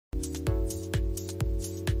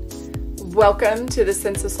Welcome to the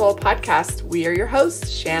Sense of Soul podcast. We are your hosts,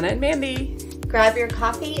 Shanna and Mandy. Grab your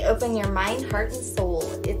coffee, open your mind, heart, and soul.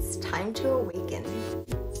 It's time to awaken.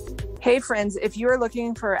 Hey friends, if you are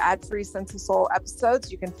looking for ad-free Sense of Soul episodes,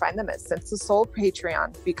 you can find them at Sense of Soul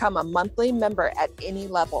Patreon. Become a monthly member at any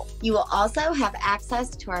level. You will also have access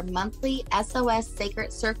to our monthly SOS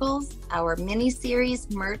Sacred Circles, our mini-series,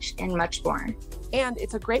 merch, and much more. And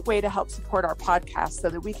it's a great way to help support our podcast so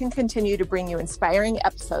that we can continue to bring you inspiring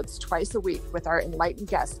episodes twice a week with our enlightened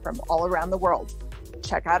guests from all around the world.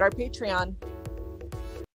 Check out our Patreon.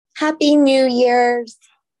 Happy New Year's!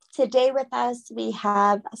 Today with us, we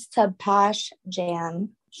have Subhash Jain.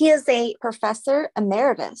 He is a Professor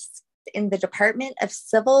Emeritus in the Department of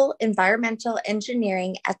Civil Environmental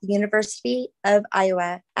Engineering at the University of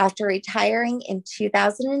Iowa. After retiring in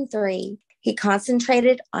 2003, he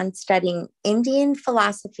concentrated on studying Indian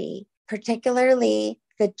philosophy, particularly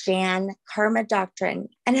the Jain karma doctrine,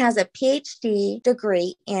 and has a Ph.D.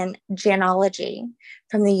 degree in Jainolgy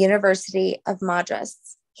from the University of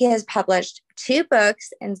Madras. He has published 2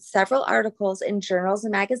 books and several articles in journals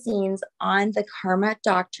and magazines on the karma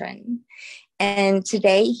doctrine. And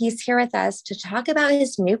today he's here with us to talk about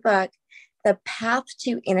his new book, The Path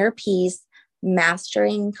to Inner Peace,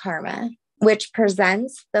 Mastering Karma, which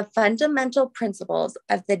presents the fundamental principles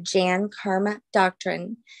of the Jain karma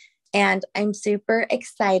doctrine. And I'm super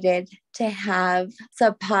excited to have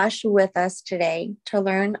Subhash with us today to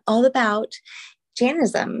learn all about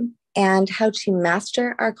Jainism and how to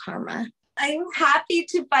master our karma. I'm happy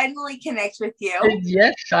to finally connect with you.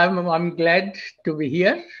 Yes, I'm glad to be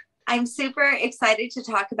here. I'm super excited to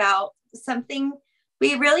talk about something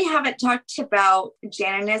we really haven't talked about,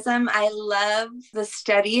 Jainism. I love the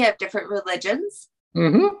study of different religions.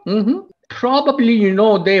 Probably,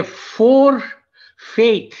 there are 4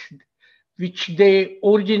 faiths which they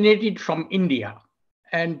originated from India.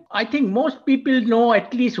 And I think most people know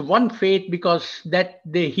at least one faith because that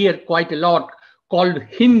they hear quite a lot, called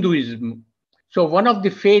Hinduism. So one of the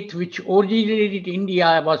faiths which originated in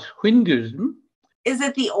India was Hinduism. Is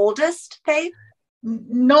it the oldest faith?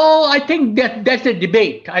 No, I think that's a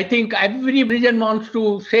debate. I think every religion wants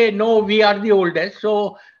to say, no, we are the oldest.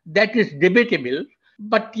 So that is debatable.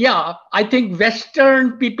 But yeah, I think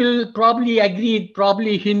Western people probably agreed,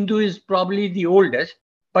 probably Hindu is probably the oldest.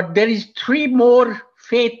 But there is 3 more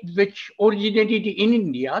faiths which originated in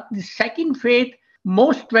India. The second faith,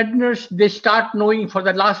 most Westerners, they start knowing for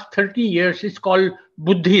the last 30 years, is called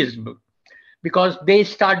Buddhism, because they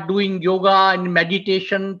start doing yoga and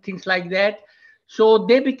meditation, things like that. So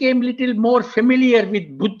they became a little more familiar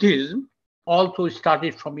with Buddhism, also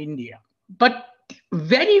started from India. But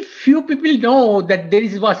very few people know that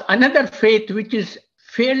was another faith which is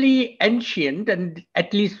fairly ancient, and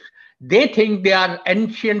at least they think they are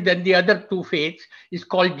ancient than the other 2 faiths, is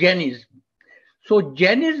called Jainism. So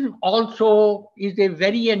Jainism also is a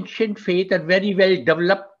very ancient faith, a very well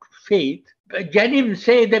developed faith. Jainism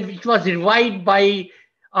say that it was revived by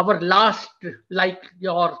our last, like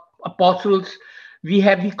your apostles, we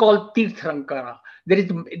call Tirthankara.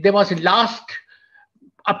 There was a last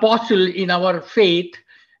apostle in our faith,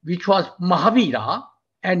 which was Mahavira,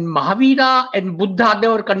 and Mahavira and Buddha, they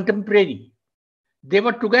were contemporary. They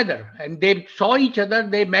were together and they saw each other,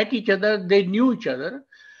 they met each other, they knew each other.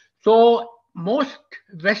 So most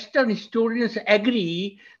Western historians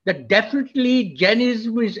agree that definitely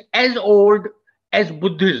Jainism is as old as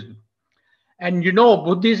Buddhism. And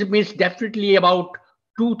Buddhism is definitely about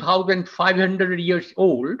 2,500 years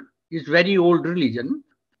old, is very old religion.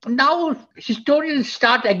 Now historians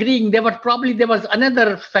start agreeing there was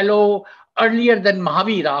another fellow earlier than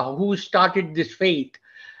Mahavira who started this faith,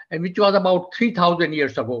 and which was about 3,000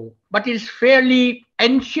 years ago. But it's fairly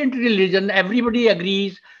ancient religion. Everybody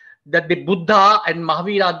agrees that the Buddha and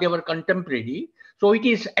Mahavira, they were contemporary. So it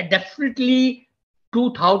is definitely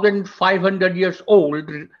 2,500 years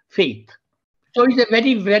old faith. So it's a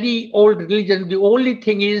very, very old religion. The only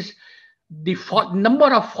thing is the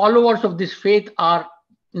number of followers of this faith are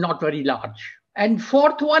not very large. And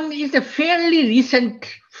 4th one is a fairly recent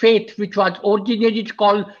faith which was originated,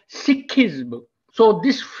 called Sikhism. So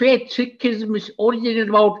this faith, Sikhism, is originated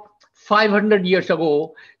about 500 years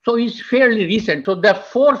ago. So it's fairly recent. So there are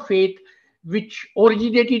 4 faiths which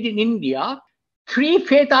originated in India. 3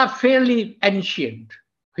 faiths are fairly ancient: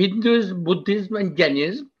 Hinduism, Buddhism, and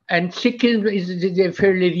Jainism. And Sikhism is a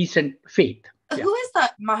fairly recent faith. Yeah. Who is the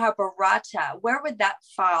Mahabharata? Where would that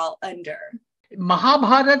fall under?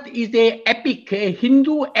 Mahabharata is a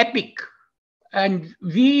Hindu epic. And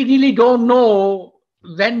we really don't know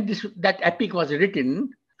when that epic was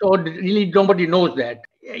written. So really nobody knows that.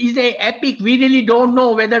 It's an epic. We really don't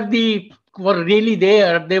know whether the were really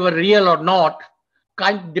there, they were real or not,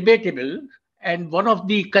 kind of debatable. And one of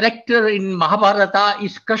the character in Mahabharata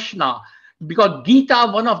is Krishna, because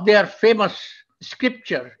Gita, one of their famous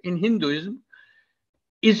scripture in Hinduism,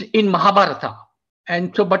 is in Mahabharata.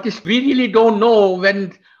 And so, but we really don't know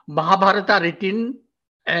when Mahabharata written.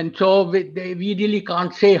 And so we really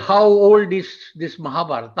can't say how old is this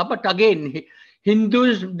Mahabharata. But again,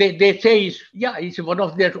 Hindus, they say, it's one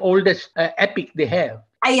of their oldest epic they have.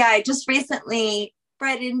 I just recently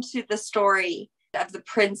read into the story of the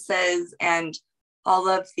princes and all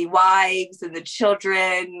of the wives and the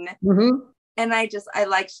children. Mm-hmm. And I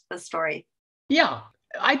liked the story. Yeah,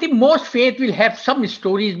 I think most faith will have some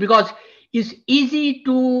stories because it's easy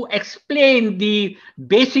to explain the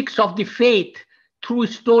basics of the faith through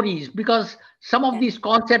stories, because some of these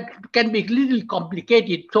concepts can be a little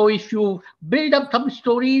complicated. So if you build up some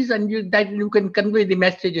stories and you can convey the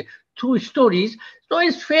message through stories, so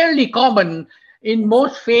it's fairly common in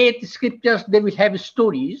most faith scriptures. They will have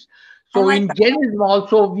stories. So in Jainism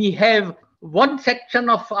also we have one section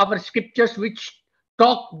of our scriptures which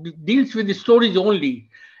deals with the stories only,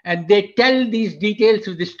 and they tell these details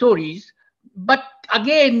with the stories. But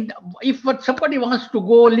again, if somebody wants to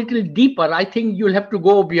go a little deeper, I think you'll have to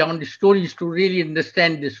go beyond the stories to really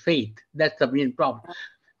understand this faith. That's the main problem.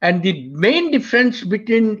 And the main difference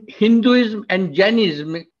between Hinduism and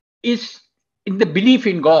Jainism is in the belief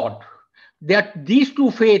in God. That these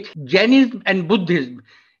two faiths, Jainism and Buddhism,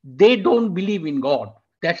 they don't believe in God.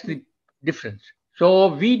 That's the difference.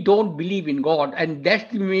 So we don't believe in God, and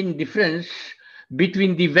that's the main difference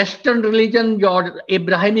between the Western religion, your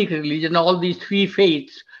Abrahamic religion, all these three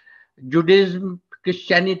faiths, Judaism,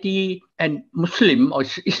 Christianity, and Muslim or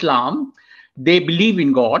Islam. They believe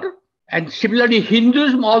in God. And similarly,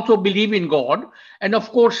 Hinduism also believe in God. And of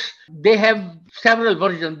course, they have several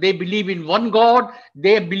versions. They believe in one God.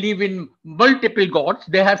 They believe in multiple gods.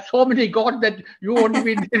 They have so many gods that you won't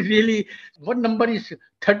be really, one number is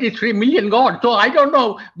 33 million gods. So I don't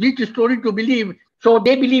know which story to believe. So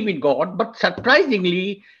they believe in God. But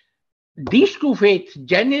surprisingly, these two faiths,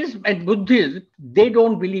 Jainism and Buddhism, they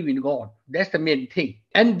don't believe in God. That's the main thing.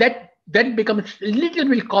 And that becomes a little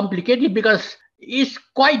bit complicated because it's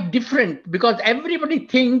quite different, because everybody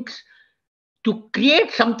thinks to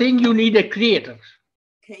create something, you need a creator.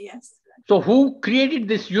 Okay, yes. So who created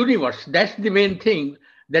this universe? That's the main thing,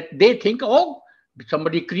 that they think, oh,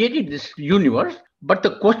 somebody created this universe. But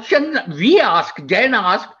the question we ask, Jain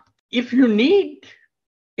ask, if you need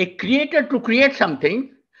a creator to create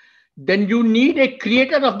something, then you need a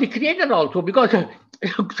creator of the creator also, because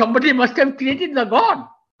somebody must have created the God.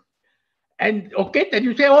 And okay, then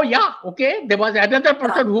you say, oh yeah, okay, there was another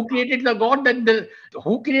person who created the God, then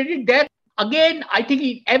who created that? Again, I think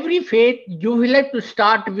in every faith, you will have to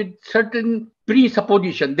start with certain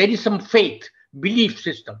presupposition. There is some faith, belief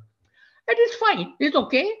system. That is fine. It's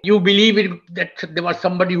okay. You believe that there was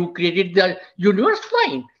somebody who created the universe,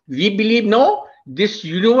 fine. We believe, no, this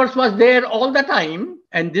universe was there all the time,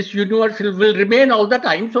 and this universe will remain all the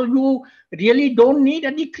time. So you really don't need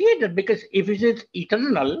any creator, because if it is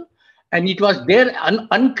eternal, and it was there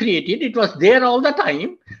uncreated, it was there all the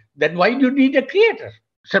time, then why do you need a creator?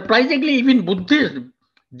 Surprisingly, even Buddhism,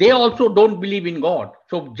 they also don't believe in God.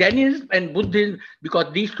 So Jainism and Buddhism,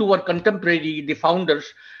 because these two were contemporary, the founders,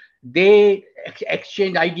 they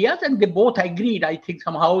exchanged ideas and they both agreed, I think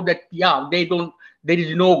somehow, that there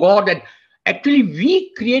is no God. And actually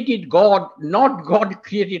we created God, not God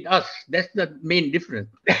created us. That's the main difference.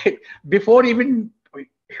 Before even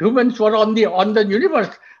humans were on the universe,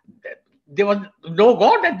 there was no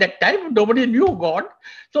God at that time. Nobody knew God.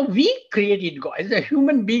 So we created God. As a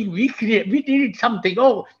human being, we did something.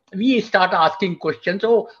 Oh, we start asking questions.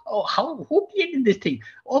 Who created this thing?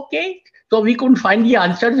 Okay. So we couldn't find the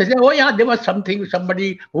answers. We say, oh yeah, there was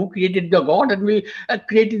somebody who created the God, and we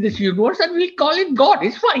created this universe, and we call it God.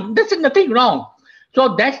 It's fine. There's nothing wrong.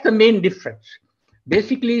 So that's the main difference.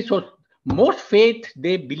 Basically, so most faith,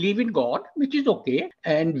 they believe in God, which is okay.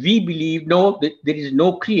 And we believe, no, there is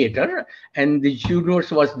no creator, and the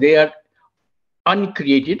universe was there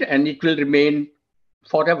uncreated, and it will remain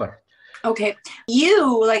forever. Okay.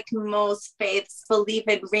 You, like most faiths, believe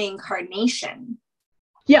in reincarnation.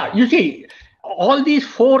 Yeah, you see, all these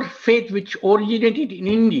four faiths which originated in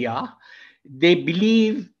India, they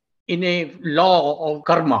believe in a law of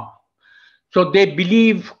karma. So they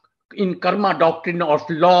believe in karma doctrine of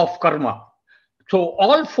law of karma. So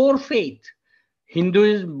all four faiths,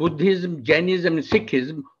 Hinduism, Buddhism, Jainism, and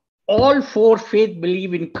Sikhism, all four faiths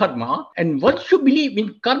believe in karma. And once you believe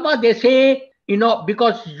in karma, they say,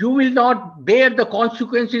 because you will not bear the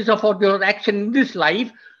consequences of your action in this life.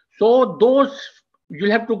 So those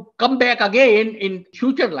you'll have to come back again in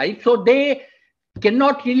future life. So they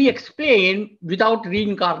cannot really explain without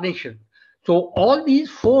reincarnation. So all these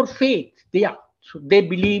four faiths, they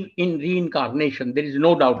believe in reincarnation. There is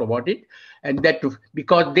no doubt about it. And that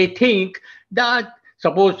because they think that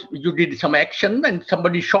suppose you did some action and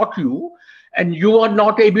somebody shot you and you are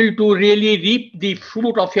not able to really reap the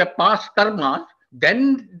fruit of your past karma,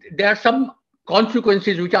 then there are some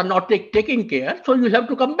consequences which are not taken care. So you have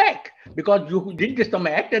to come back because you did some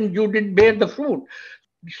act and you did bear the fruit.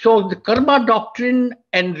 So the karma doctrine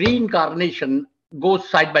and reincarnation goes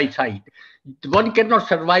side by side. One cannot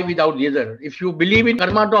survive without the other. If you believe in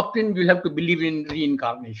karma doctrine, you have to believe in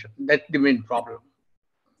reincarnation. That's the main problem.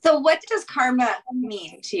 So what does karma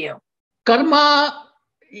mean to you? Karma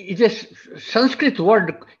is a Sanskrit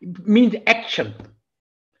word, means action.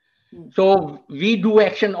 So we do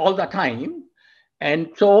action all the time. And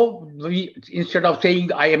so we, instead of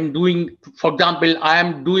saying I am doing, for example, I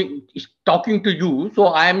am talking to you. So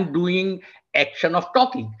I am doing action of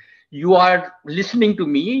talking. You are listening to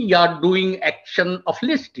me. You are doing action of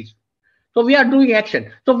listening. So we are doing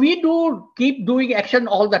action. So we keep doing action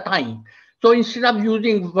all the time. So instead of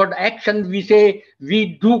using word action, we say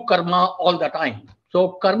we do karma all the time.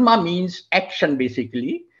 So karma means action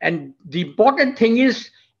basically. And the important thing is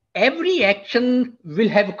every action will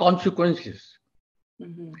have consequences.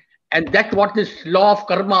 Mm-hmm. And that's what this law of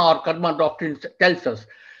karma or karma doctrine tells us.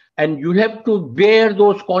 And you have to bear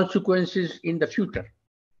those consequences in the future.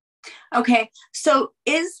 Okay, so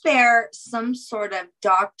is there some sort of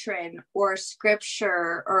doctrine or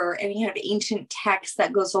scripture or any kind of ancient text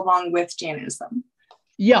that goes along with Jainism?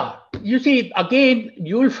 Yeah, you see, again,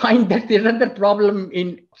 you'll find that there's another problem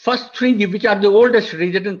in first three, which are the oldest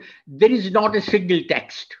religion, there is not a single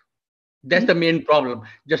text. That's the main problem.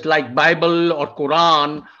 Just like Bible or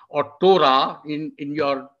Quran or Torah in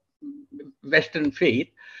your Western faith.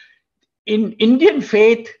 In Indian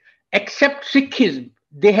faith, except Sikhism,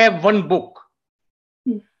 they have one book.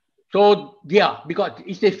 So, yeah, because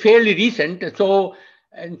it's a fairly recent. So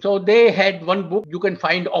they had one book. You can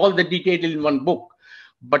find all the detail in one book.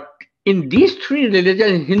 But in these three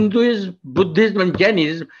religions, Hinduism, Buddhism, and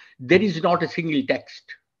Jainism, there is not a single text.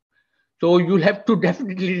 So you'll have to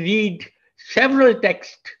definitely read several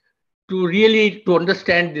texts to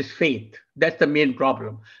understand this faith. That's the main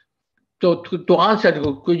problem. So to answer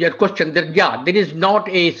your question, there is not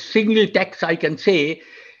a single text I can say,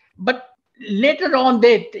 but later on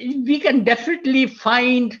we can definitely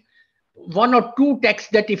find one or two texts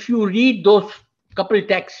that if you read those couple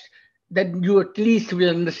texts, then you at least will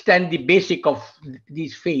understand the basic of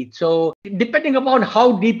these faiths. So depending upon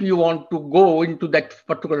how deep you want to go into that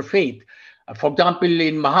particular faith, for example,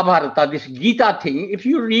 in Mahabharata, this Gita thing, if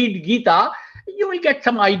you read Gita, you will get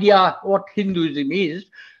some idea what Hinduism is.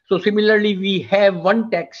 So similarly, we have one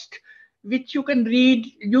text which you can read,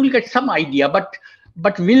 you will get some idea,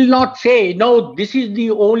 but will not say, no, this is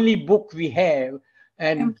the only book we have.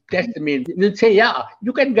 And that's the main. We'll say, yeah,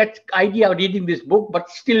 you can get idea of reading this book, but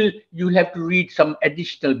still you'll have to read some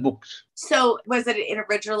additional books. So was it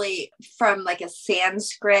originally from like a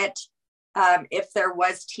Sanskrit, if there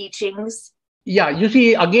was teachings? Yeah, you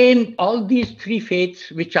see, again, all these three faiths,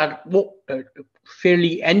 which are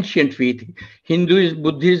fairly ancient faith, Hinduism,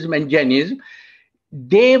 Buddhism, and Jainism,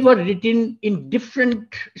 they were written in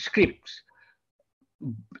different scripts.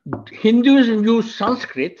 Hinduism used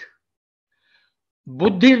Sanskrit.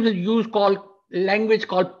 Buddhism used language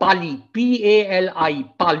called Pali, P-A-L-I,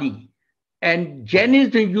 Pali. And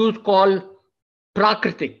Jainism used called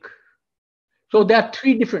Prakritic. So there are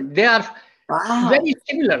three different. They are very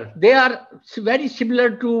similar. They are very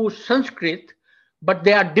similar to Sanskrit, but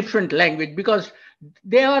they are different language because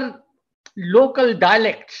they are local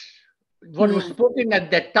dialects. What was spoken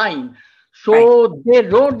at that time. So they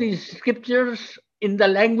wrote these scriptures in the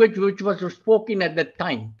language which was spoken at that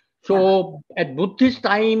time. So at Buddhist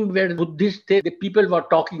time, where the people were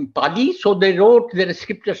talking Pali, so they wrote their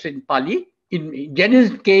scriptures in Pali. In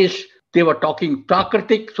Jainism case, they were talking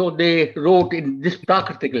Prakritic, so they wrote in this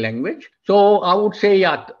Prakritic language. So I would say,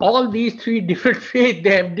 yeah, all these three different faiths,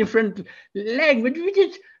 they have different language, which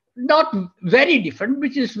is not very different,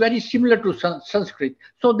 which is very similar to Sanskrit.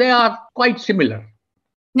 So they are quite similar.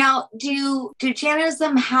 Now, do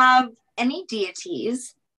Jainism have any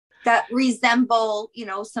deities that resemble,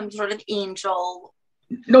 some sort of angel?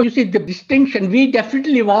 No, you see, the distinction, we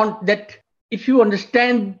definitely want that if you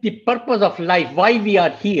understand the purpose of life, why we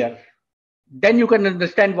are here, then you can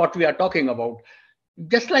understand what we are talking about.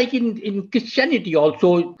 Just like in Christianity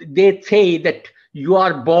also, they say that you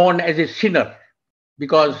are born as a sinner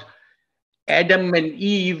because Adam and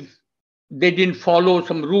Eve, they didn't follow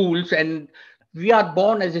some rules and we are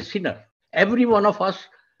born as a sinner. Every one of us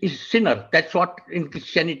is sinner. That's what in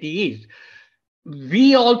Christianity is.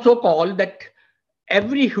 We also call that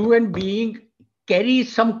every human being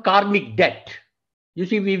carries some karmic debt. You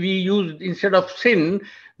see, we use, instead of sin,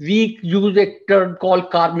 we use a term called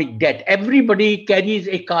karmic debt. Everybody carries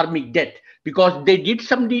a karmic debt because they did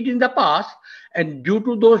some deed in the past, and due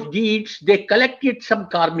to those deeds, they collected some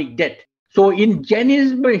karmic debt. So in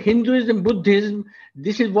Jainism, Hinduism, Buddhism,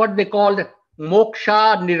 this is what they call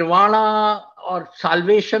moksha, nirvana, or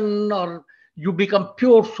salvation, or you become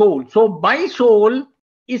pure soul. So my soul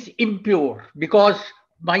is impure because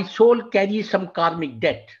my soul carries some karmic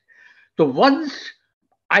debt. So once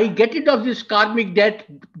I get rid of this karmic debt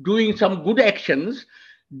doing some good actions,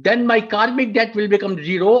 then my karmic debt will become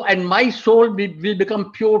zero and my soul will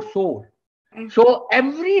become pure soul. So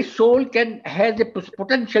every soul has a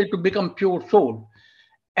potential to become pure soul.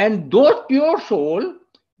 And those pure soul,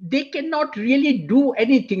 they cannot really do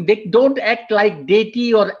anything. They don't act like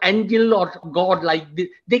deity or angel or God like this.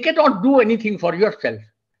 They cannot do anything for yourself.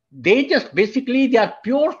 They just basically, they are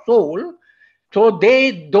pure soul. So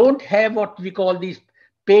they don't have what we call these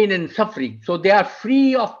pain and suffering. So they are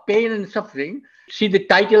free of pain and suffering. See the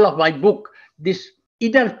title of my book, this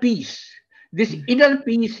inner peace. This inner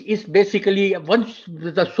peace is basically, once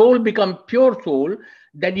the soul becomes pure soul,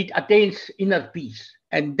 then it attains inner peace.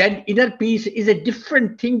 And then inner peace is a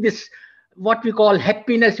different thing, this what we call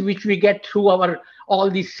happiness, which we get through our all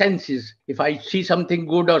these senses. If I see something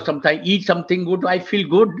good or sometimes eat something good, I feel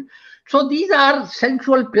good. So these are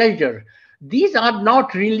sensual pleasure. These are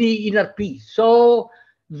not really inner peace. So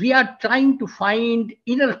we are trying to find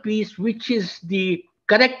inner peace, which is the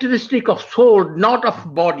characteristic of soul, not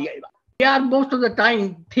of body. We are most of the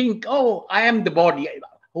time think, oh, I am the body.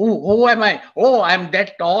 Who am I? Oh, I'm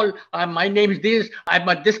that tall. My name is this.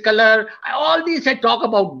 I'm this color. All these I talk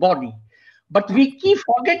about body. But we keep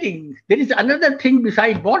forgetting there is another thing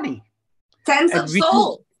beside body. Sense of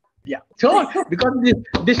soul. Yeah. So because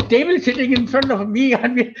this table sitting in front of me,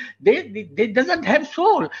 and they doesn't have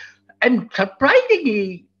soul. And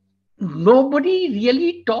surprisingly, nobody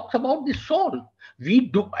really talks about the soul. We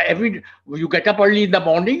do you get up early in the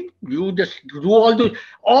morning, you just do all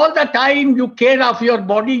the time you care of your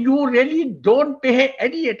body, you really don't pay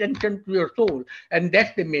any attention to your soul. And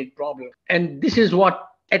that's the main problem. And this is what,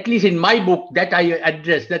 at least in my book, that I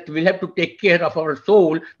address, that we have to take care of our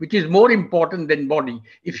soul, which is more important than body.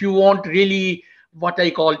 If you want really what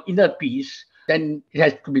I call inner peace, then it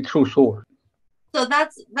has to be through soul. So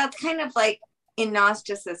that's kind of like in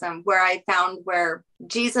Gnosticism, where I found where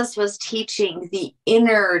Jesus was teaching the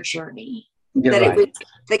inner journey, that right. It was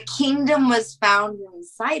the kingdom was found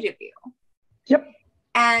inside of you. Yep.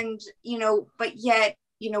 And, but yet,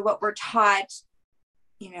 what we're taught,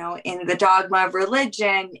 in the dogma of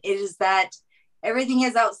religion is that everything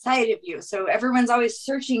is outside of you. So everyone's always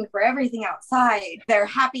searching for everything outside, their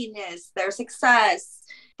happiness, their success.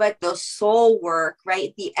 But the soul work,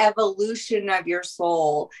 right? The evolution of your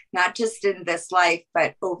soul, not just in this life,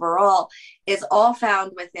 but overall, is all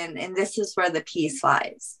found within. And this is where the peace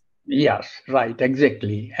lies. Yes, right,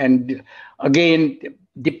 exactly. And again,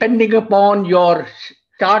 depending upon your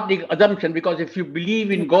starting assumption, because if you believe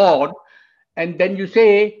in God, and then you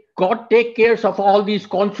say, God take care of all these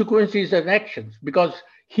consequences and actions, because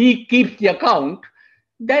he keeps the account,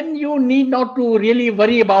 then you need not to really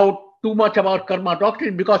worry about too much about karma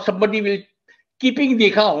doctrine, because somebody will keeping the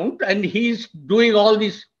account and he's doing all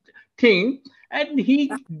these things and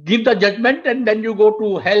he give the judgment, and then you go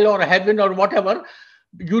to hell or heaven or whatever.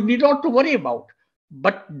 You need not to worry about.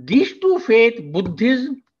 But these two faiths,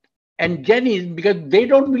 Buddhism and Jainism, because they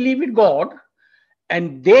don't believe in God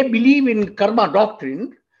and they believe in karma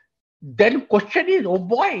doctrine, then question is, oh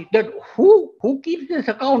boy, that who keeps this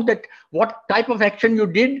account, that what type of action you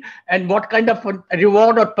did and what kind of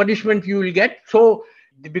reward or punishment you will get. So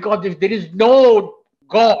because if there is no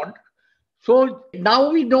God, so now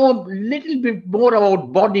we know a little bit more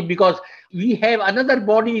about body, because we have another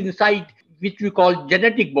body inside which we call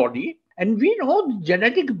genetic body, and we know the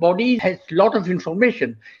genetic body has a lot of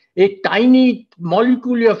information. A tiny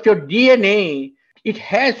molecule of your DNA, it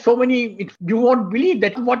has so many, you won't believe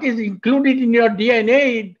that what is included in your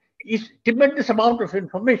DNA is tremendous amount of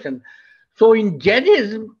information. So in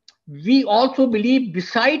Jainism, we also believe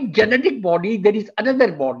beside genetic body, there is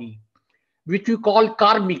another body, which we call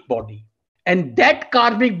karmic body. And that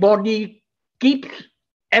karmic body keeps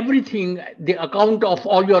everything, the account of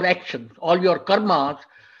all your actions, all your karmas,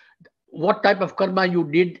 what type of karma you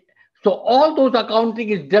did. So all those accounting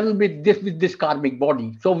is done with this karmic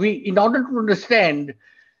body. So we, in order to understand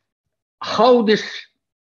how this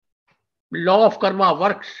law of karma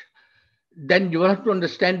works, then you have to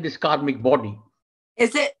understand this karmic body.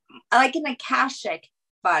 Is it like an Akashic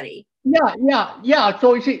body? Yeah.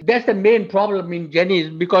 So you see, that's the main problem in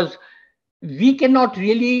Jainism, because we cannot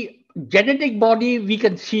really, genetic body we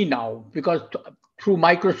can see now, because through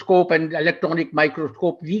microscope and electronic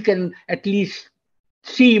microscope, we can at least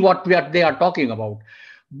see what they are talking about.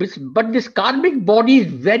 But this karmic body is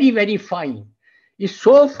very, very fine. It's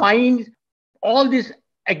so fine, all this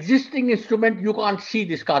existing instrument, you can't see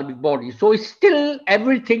this karmic body. So it's still,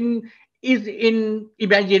 everything is in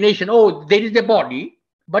imagination. Oh, there is a body,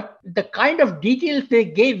 but the kind of details they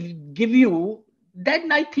give you,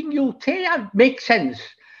 then I think you say makes sense.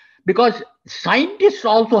 Because scientists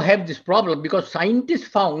also have this problem, because scientists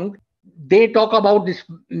found, they talk about this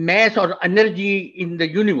mass or energy in the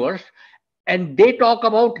universe, and they talk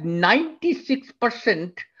about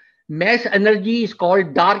 96% mass energy is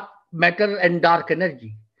called dark matter and dark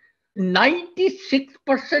energy.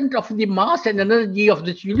 96% of the mass and energy of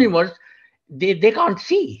this universe, they can't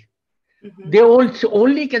see. They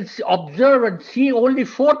only can observe and see only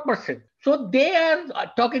 4%. So they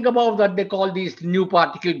are talking about what they call these new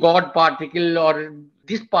particle, God particle, or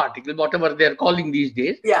this particle, whatever they're calling these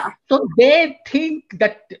days. Yeah. So they think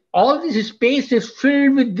that all this space is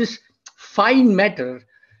filled with this fine matter.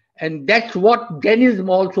 And that's what Jainism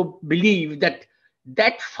also believes,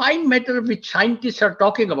 that fine matter which scientists are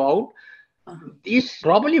talking about is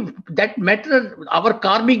probably that matter. Our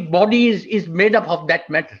karmic body is made up of that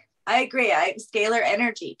matter. I agree. Scalar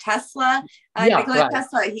energy. Nikola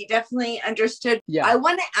Tesla, he definitely understood. Yeah. I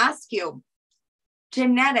want to ask you,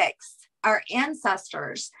 genetics, our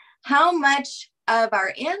ancestors, how much of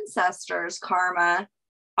our ancestors' karma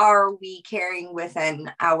are we carrying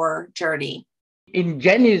within our journey? In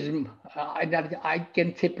Jainism, I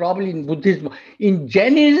can say probably in Buddhism, in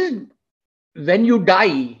Jainism, when you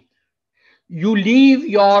die, you leave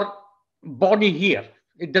your body here.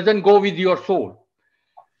 It doesn't go with your soul.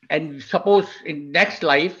 And suppose in next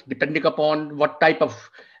life, depending upon what type of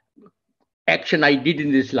action I did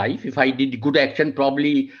in this life, if I did good action,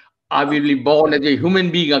 probably I will be born as a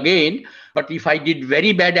human being again. But if I did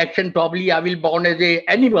very bad action, probably I will be born as an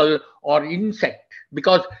animal or insect.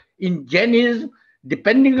 Because in Jainism,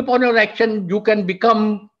 depending upon your action, you can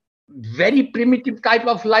become very primitive type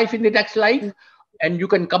of life in the next life, and you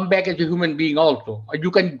can come back as a human being also. Or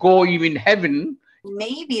you can go even heaven.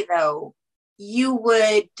 Maybe though, you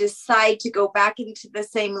would decide to go back into the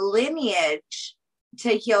same lineage to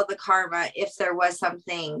heal the karma if there was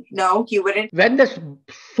something. No, you wouldn't. When the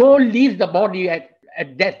soul leaves the body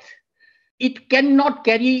at death, it cannot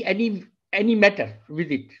carry any matter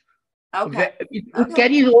with it. Okay. It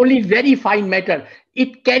carries only very fine matter.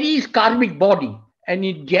 It carries karmic body. And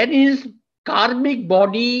in Jainism, karmic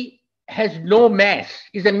body has no mass,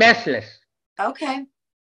 is a massless. Okay.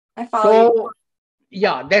 I follow you.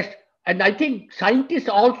 Yeah, and I think scientists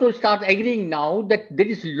also start agreeing now that there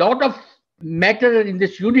is a lot of matter in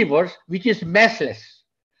this universe which is massless.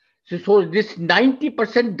 So this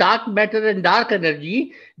 90% dark matter and dark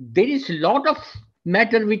energy, there is a lot of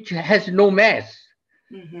matter which has no mass.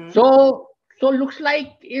 So looks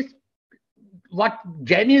like it's what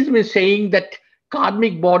Jainism is saying, that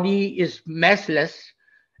karmic body is massless,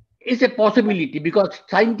 is a possibility, because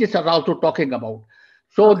scientists are also talking about.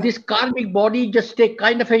 So this karmic body just take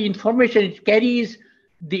kind of a information. It carries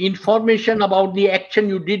the information about the action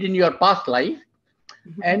you did in your past life.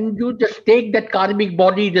 And you just take that karmic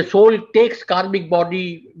body, the soul takes karmic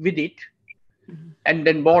body with it, and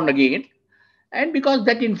then born again. And because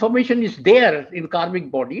that information is there in karmic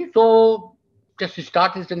body, so just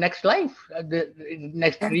start as the next life, the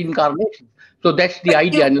next reincarnation. So that's the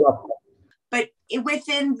idea. But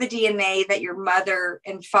within the DNA that your mother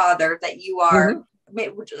and father, that you are,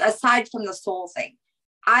 aside from the soul thing,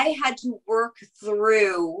 I had to work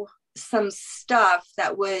through some stuff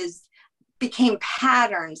that became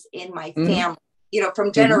patterns in my family,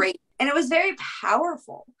 from generation. And it was very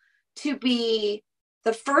powerful to be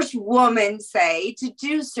the first woman, say, to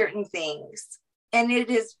do certain things. And it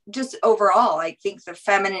is just overall, I think the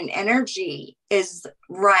feminine energy is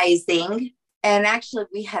rising. And actually,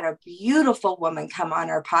 we had a beautiful woman come on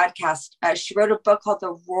our podcast. She wrote a book called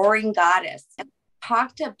The Roaring Goddess, and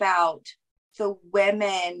talked about the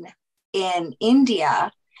women in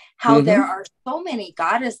India, how there are so many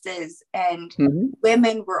goddesses and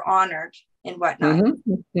women were honored and whatnot.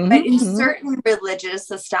 But in certain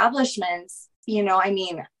religious establishments,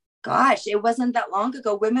 gosh, it wasn't that long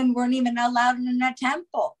ago, women weren't even allowed in a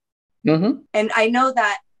temple. And I know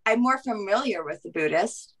that I'm more familiar with the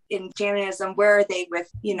Buddhists. In Jainism, where are they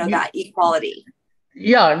with, that equality?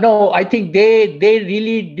 Yeah, no, I think they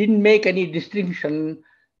really didn't make any distinction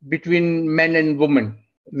between men and women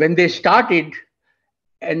when they started.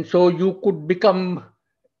 And so you could become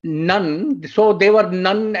nun. So they were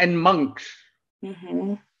nun and monks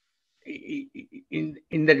in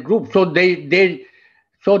that group. So they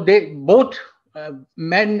both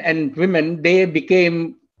men and women,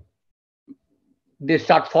 they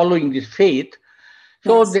start following this faith.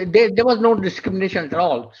 So there was no discrimination at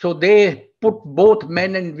all. So they put both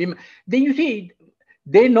men and women. You see,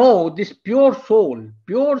 they know this pure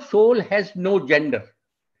soul has no gender.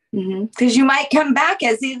 Because you might come back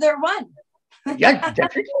as either one. Yes,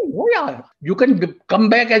 definitely. Oh, yeah. You can come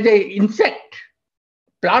back as an insect,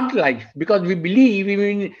 plant life, because we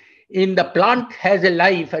believe in the plant has a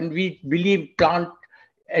life, and we believe plant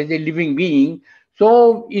as a living being.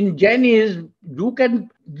 So in Jainism,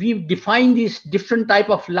 we define these different type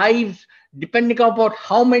of lives depending upon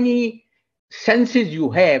how many senses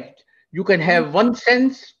you have. You can have one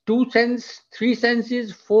sense, two senses, three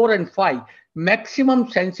senses, 4 and 5.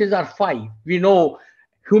 Maximum senses are 5. We know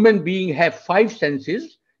human beings have 5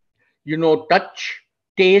 senses. Touch,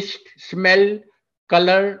 taste, smell,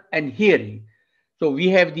 color, and hearing. So we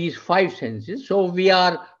have these 5 senses. So we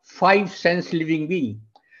are 5 sense living beings.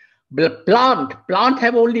 The plant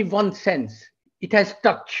have only one sense. It has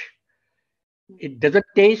touch. It doesn't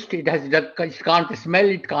taste. It can't smell.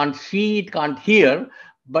 It can't see. It can't hear.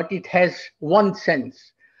 But it has one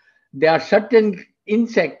sense. There are certain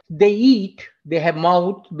insects. They eat. They have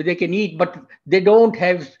mouth. They can eat, but they don't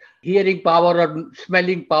have hearing power or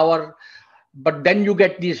smelling power. But then you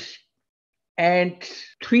get these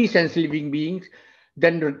ants, 3 sense living beings.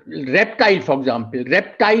 Then reptile, for example.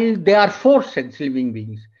 Reptile, they are 4 sense living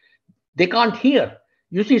beings. They can't hear.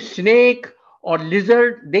 You see, snake or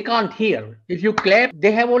lizard, they can't hear. If you clap,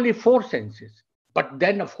 they have only 4 senses. But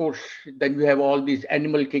then, of course, then you have all these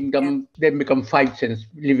animal kingdom, they become 5 sense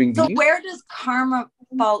living beings. So where does karma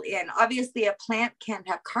fall in? Obviously, a plant can't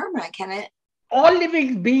have karma, can it? All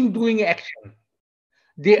living beings doing action.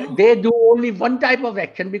 They do only one type of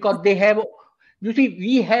action because they have, you see,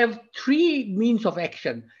 we have 3 means of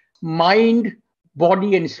action: mind,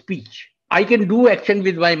 body, and speech. I can do action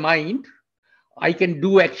with my mind. I can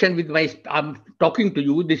do action with I'm talking to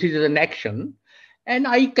you. This is an action. And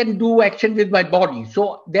I can do action with my body.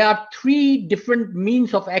 So there are 3 different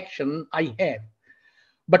means of action I have.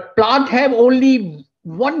 But plant have only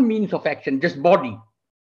one means of action, just body.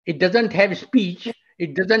 It doesn't have speech.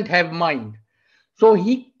 It doesn't have mind. So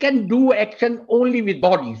he can do action only with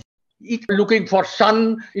bodies. It's looking for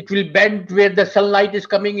sun. It will bend where the sunlight is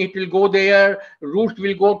coming. It will go there. Roots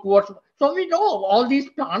will go towards. So we know all these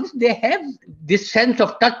plants, they have this sense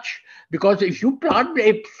of touch. Because if you plant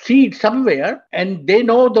a seed somewhere and they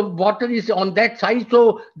know the water is on that side,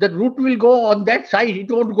 so the root will go on that side.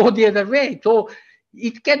 It won't go the other way. So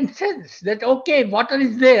it can sense that, okay, water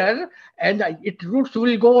is there and its roots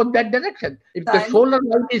will go in that direction. If the solar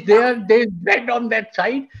light is there, they bend on that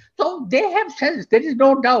side. So they have sense. There is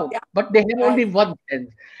no doubt. But they have only one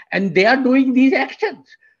sense. And they are doing these actions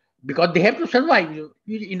because they have to survive.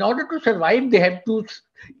 In order to survive, they have to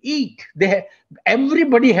eat.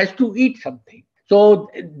 Everybody has to eat something. So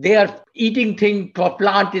their eating thing for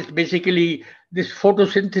plant is basically this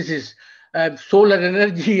photosynthesis, solar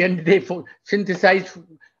energy, and they synthesize.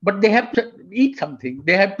 But they have to eat something.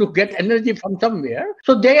 They have to get energy from somewhere.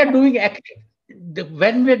 So they are doing action.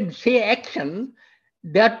 When we say action,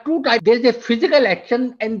 there are 2 types. There is a physical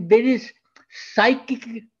action and there is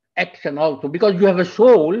psychic action also, because you have a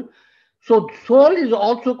soul. So soul is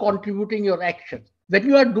also contributing your action. When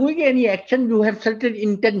you are doing any action, you have certain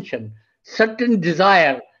intention, certain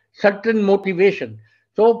desire, certain motivation.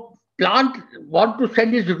 So plant want to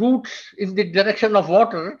send its roots in the direction of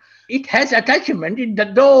water. It has attachment.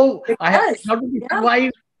 I have to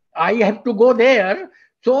survive. I have to go there.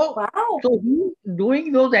 So he's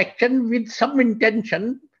doing those actions with some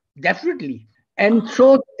intention, definitely. And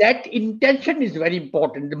so that intention is very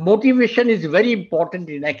important. The motivation is very important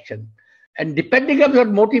in action. And depending on your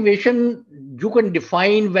motivation, you can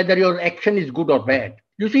define whether your action is good or bad.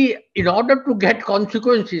 You see, in order to get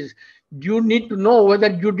consequences, you need to know whether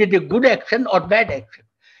you did a good action or bad action.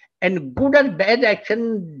 And good or bad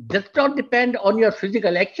action does not depend on your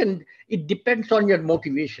physical action. It depends on your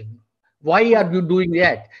motivation. Why are you doing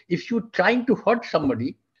that? If you're trying to hurt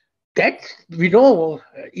somebody, that we know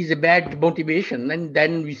is a bad motivation. And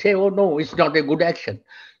then we say, oh no, it's not a good action.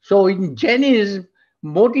 So in Jainism,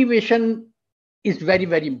 motivation is very,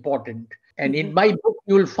 very important. And in my book,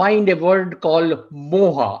 you'll find a word called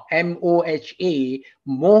moha, M-O-H-A.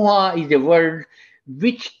 Moha is a word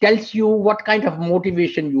which tells you what kind of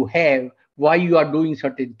motivation you have, why you are doing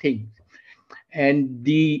certain things. And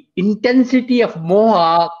the intensity of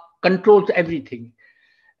moha controls everything.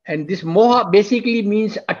 And this moha basically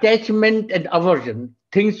means attachment and aversion.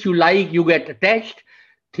 Things you like, you get attached.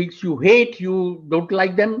 Things you hate, you don't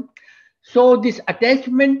like them. So this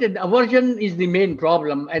attachment and aversion is the main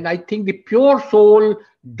problem. And I think the pure soul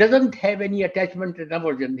doesn't have any attachment and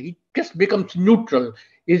aversion. He just becomes neutral.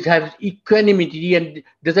 He has equanimity and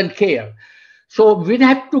doesn't care. So we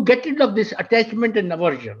have to get rid of this attachment and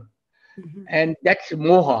aversion. And that's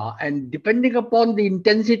moha. And depending upon the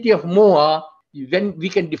intensity of moha, then we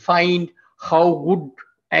can define how good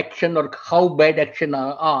action or how bad action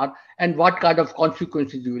are and what kind of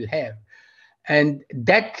consequences you will have. And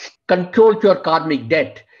that controls your karmic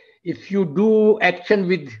debt. If you do action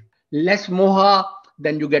with less moha,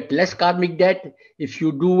 then you get less karmic debt. If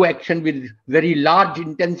you do action with very large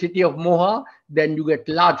intensity of moha, then you get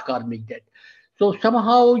large karmic debt. So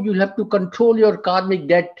somehow you'll have to control your karmic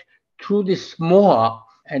debt through this moha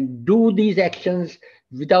and do these actions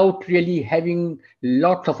without really having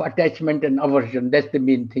lots of attachment and aversion. That's the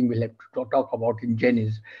main thing we'll have to talk about in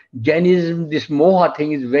Jainism. Jainism, this moha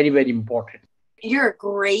thing is very, very important. You're a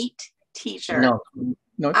great teacher.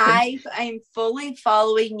 No, I'm fully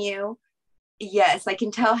following you. Yes, I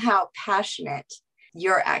can tell how passionate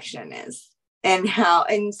your action is. And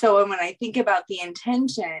so when I think about the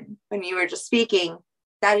intention, when you were just speaking,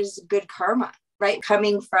 that is good karma, right?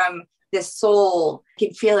 Coming from the soul, I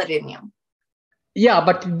can feel it in you. Yeah,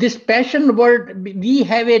 but this passion word, we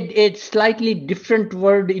have a slightly different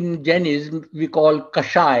word in Jainism we call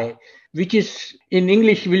kashai, which is in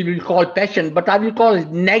English we will call passion, but I will call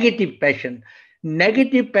it negative passion.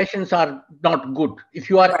 Negative passions are not good. If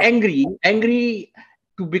you are angry,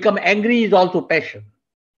 to become angry is also passion,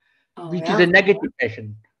 which is a negative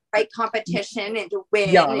passion. Right, competition and to win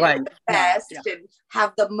and the best and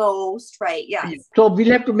have the most, right? Yes. So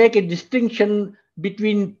we'll have to make a distinction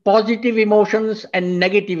between positive emotions and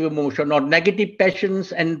negative emotion, or negative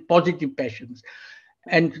passions and positive passions.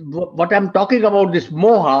 And what I'm talking about, this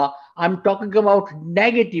moha, I'm talking about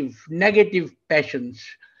negative passions,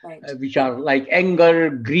 which are like anger,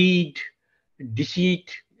 greed,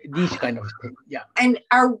 deceit, these kind of things. Yeah. And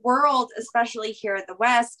our world, especially here in the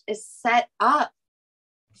West, is set up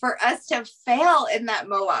for us to fail in that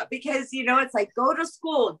moha, because it's like, go to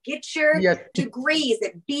school, get your degrees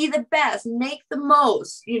and be the best, make the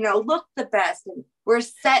most, look the best. And we're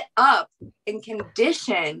set up and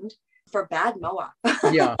conditioned for bad moha.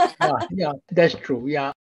 yeah, that's true.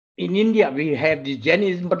 Yeah. In India, we have this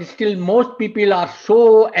Jainism, but still most people are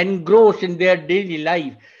so engrossed in their daily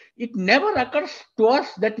life. It never occurs to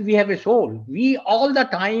us that we have a soul. We all the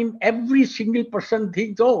time, every single person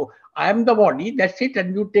thinks, oh, I am the body, that's it,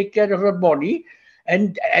 and you take care of your body.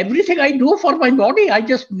 And everything I do for my body, I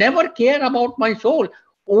just never care about my soul.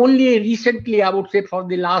 Only recently, I would say for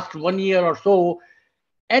the last 1 year or so,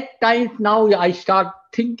 at times now I start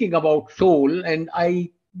thinking about soul, and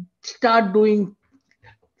I start doing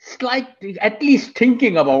at least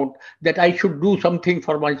thinking about that I should do something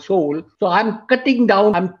for my soul. So I'm cutting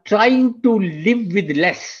down, I'm trying to live with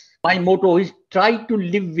less. My motto is try to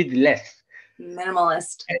live with less.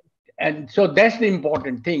 Minimalist. And so that's the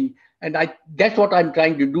important thing. And that's what I'm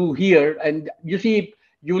trying to do here. And you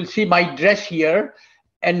will see my dress here.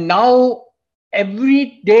 And now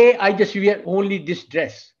every day I just wear only this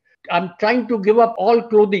dress. I'm trying to give up all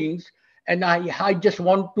clothing. And I just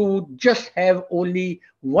want to just have only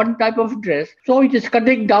one type of dress. So it is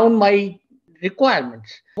cutting down my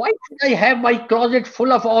requirements. Why should I have my closet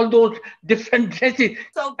full of all those different dresses?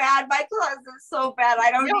 So bad. My closet is so bad.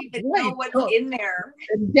 I don't even know what's in there.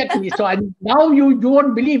 Exactly. So now you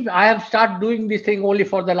won't believe I have started doing this thing only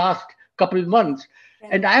for the last couple of months.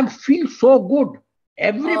 And I feel so good.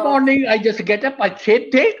 Every morning I just get up, I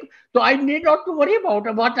same thing. So I need not to worry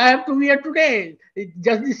about what I have to wear today. It's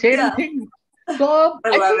just the same thing. So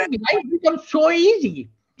I think life becomes so easy.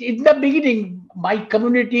 In the beginning, my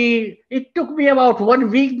community, it took me about 1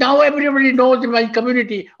 week. Now everybody knows in my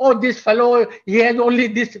community, oh, this fellow, he has only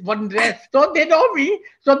this one dress. So they know me.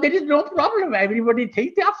 So there is no problem. Everybody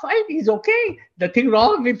thinks they are fine. He's okay. Nothing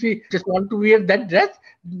wrong if he just want to wear that dress.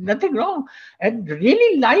 Nothing wrong. And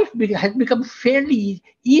really life has become fairly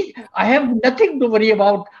easy. I have nothing to worry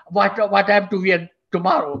about what I have to wear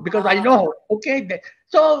tomorrow, because I know, okay.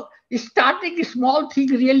 So starting a small thing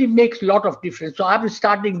really makes a lot of difference. So I'm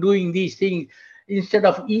starting doing these things. Instead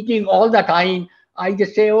of eating all the time, I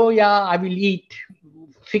just say, oh yeah, I will eat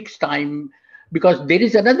fixed time. Because there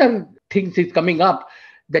is another thing that's coming up,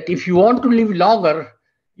 that if you want to live longer,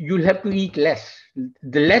 you'll have to eat less.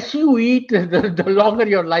 The less you eat, the longer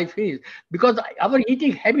your life is. Because our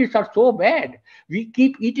eating habits are so bad. We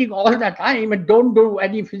keep eating all the time and don't do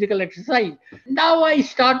any physical exercise. Now I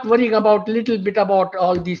start worrying about a little bit about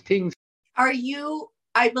all these things. Are you,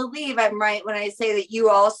 I believe I'm right when I say that you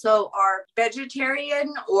also are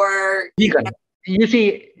vegetarian or Vegan. You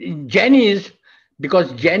see,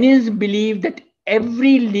 because Jainis believe that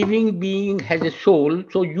every living being has a soul,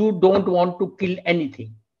 so you don't want to kill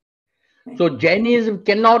anything. So Jainism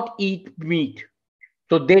cannot eat meat.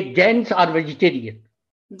 So Jains are vegetarian.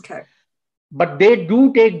 Okay. But they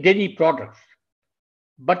do take dairy products.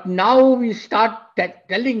 But now we start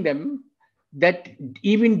telling them that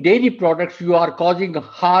even dairy products, you are causing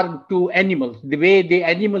harm to animals. The way the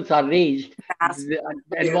animals are raised, the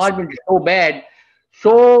environment is so bad.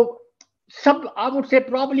 So I would say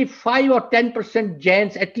probably 5 or 10%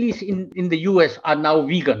 Jains, at least in the US, are now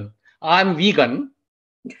vegan. I'm vegan,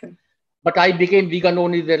 Okay. but I became vegan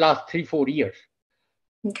only the last 3-4 years.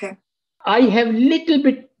 Okay. I have little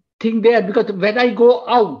bit thing there because when I go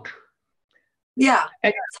out,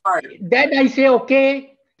 it's hard. then I say,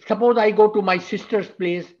 okay, suppose I go to my sister's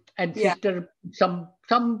place and Yeah. sister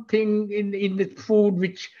something in the food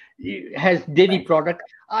which has dairy product.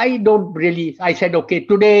 I said, okay,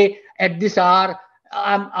 today at this hour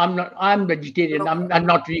I'm vegetarian. I'm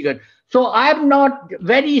not vegan. So I'm not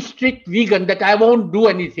very strict vegan that I won't do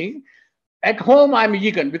anything. At home I'm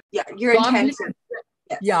vegan. Yeah, you're So intensive.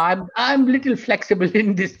 I'm little flexible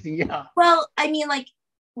in this thing. Yeah. Well, I mean, like,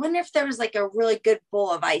 wonder if there was like a really good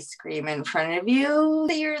bowl of ice cream in front of you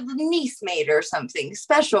that your niece made or something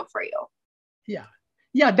special for you.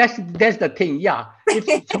 Yeah, that's the thing. Yeah,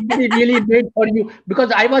 if somebody really made for you,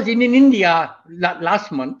 because I was in India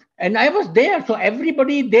last month and I was there, so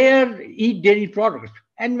everybody there eat dairy products.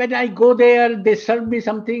 And when I go there, they serve me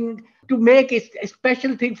something to make a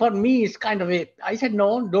special thing for me. Is kind of I said,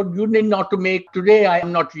 no, don't, you need not to make today. I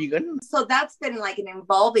am not vegan. So that's been like an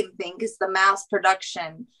involving thing because the mass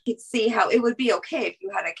production, you could see how it would be okay if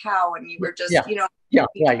you had a cow and you were just,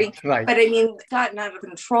 right. But I mean, it's gotten out of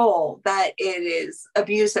control that it is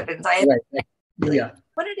abusive. And I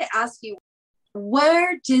wanted to ask you,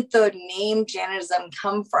 where did the name Jainism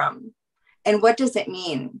come from? And what does it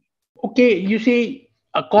mean? Okay, you see,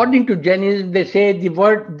 according to Jainism, they say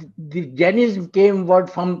the Jainism came word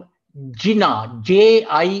from Jina,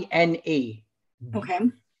 Jina. Okay.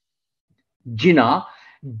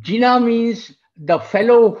 Jina means the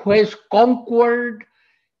fellow who has conquered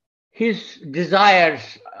his desires,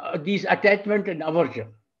 these attachment and aversion.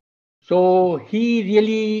 So he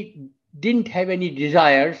really didn't have any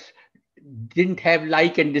desires, didn't have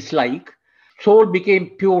like and dislike. Soul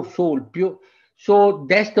became pure soul. Pure. So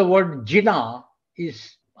that's the word Jina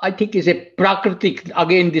I think is a Prakritic.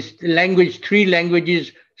 Again, this language, 3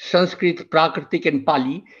 languages, Sanskrit, Prakritic and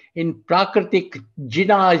Pali. In Prakritic,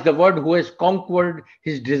 Jina is the word who has conquered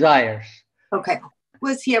his desires. Okay.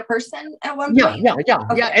 Was he a person at one point?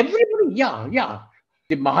 Yeah. Everybody,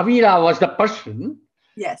 The Mahavira was the person.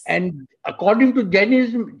 Yes. And according to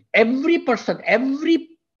Jainism, every person,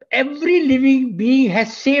 every living being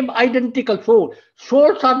has same identical soul.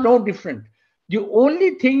 Souls are no different. The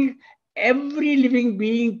only thing, every living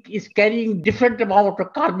being is carrying different amount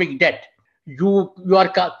of karmic debt. You are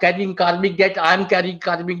carrying karmic debt. I am carrying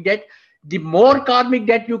karmic debt. The more karmic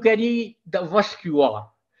debt you carry, the worse you are.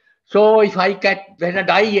 So if when I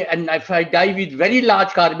die, and if I die with very large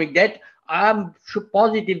karmic debt, I am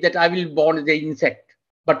positive that I will be born as an insect.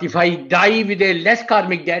 But if I die with a less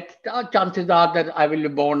karmic debt, chances are that I will be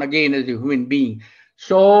born again as a human being.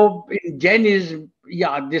 So in Jainism,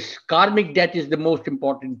 this karmic debt is the most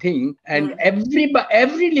important thing. And every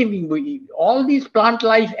living being, all these plant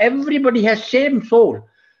life, everybody has same soul.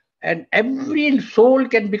 And every soul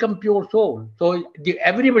can become pure soul. So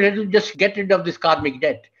everybody has to just get rid of this karmic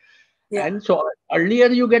debt. Yeah. And so earlier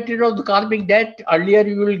you get rid of the karmic debt, earlier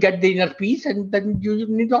you will get the inner peace, and then you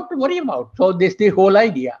need not to worry about. So this is the whole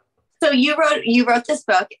idea. So you wrote this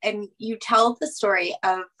book and you tell the story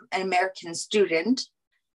of an American student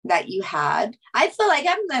that you had. I feel like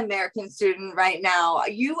I'm the American student right now.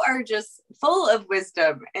 You are just full of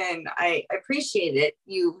wisdom and I appreciate it.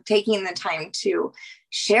 You taking the time to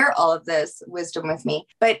share all of this wisdom with me.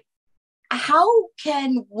 But how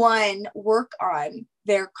can one work on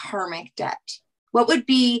their karmic debt? What would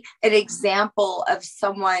be an example of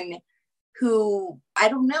someone who, I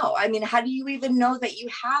don't know. I mean, how do you even know that you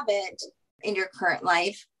have it in your current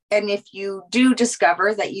life? And if you do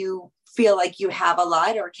discover that you feel like you have a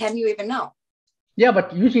lot, or can you even know? Yeah,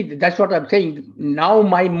 but you see, that's what I'm saying. Now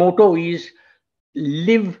my motto is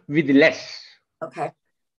live with less. Okay.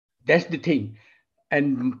 That's the thing.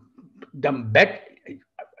 And the bet,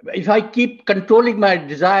 if I keep controlling my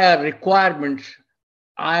desire requirements,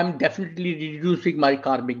 I am definitely reducing my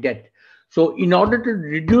karmic debt. So in order to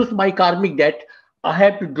reduce my karmic debt, I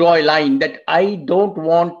have to draw a line that I don't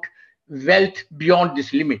want wealth beyond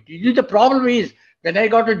this limit. The problem is, when I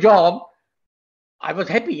got a job, I was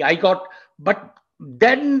happy. But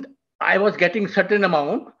then I was getting certain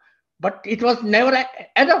amount, but it was never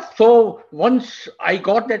enough. So once I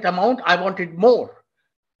got that amount, I wanted more.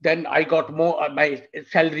 Then I got more, my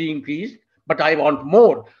salary increased, but I want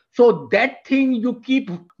more. So that thing, you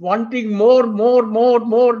keep wanting more, more, more,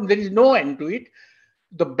 more. There is no end to it.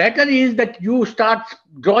 The better is that you start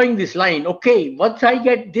drawing this line. Okay, once I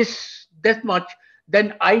get that much,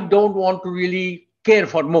 then I don't want to really care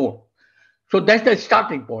for more. So that's the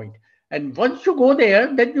starting point. And once you go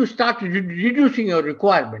there, then you start reducing your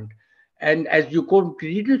requirement. And as you go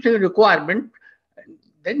reducing your requirement,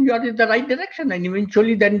 then you are in the right direction. And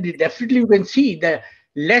eventually, then definitely you can see the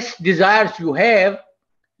less desires you have,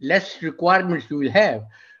 less requirements you will have.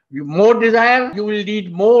 You more desire, you will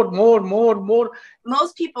need more, more, more, more.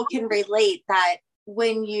 Most people can relate that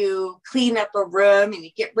when you clean up a room and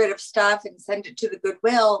you get rid of stuff and send it to the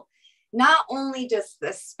Goodwill, not only does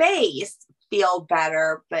the space feel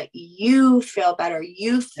better, but you feel better.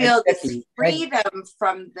 You feel this freedom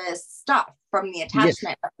from this stuff, from the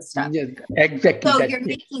attachment of the stuff. Yes, exactly. So you're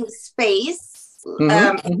making space,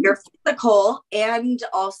 you're physical and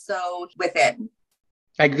also within.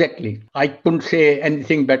 Exactly. I couldn't say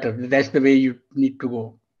anything better. That's the way you need to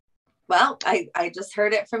go. Well, I just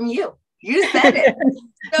heard it from you. You said it.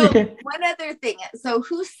 So one other thing. So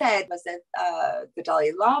who said, was it the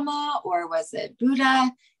Dalai Lama or was it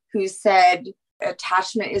Buddha who said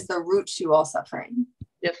attachment is the root to all suffering?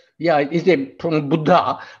 Yes. Yeah, it is from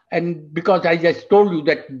Buddha. And because I just told you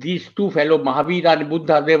that these two fellows, Mahavira and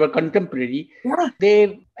Buddha, they were contemporary. Yeah.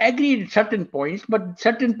 They agreed at certain points, but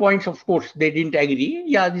certain points, of course, they didn't agree.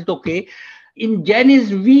 Yeah, it's okay. In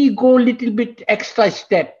Jainism, we go a little bit extra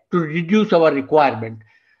step to reduce our requirement.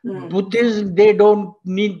 Buddhists, they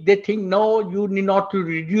think, no, you need not to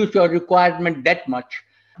reduce your requirement that much.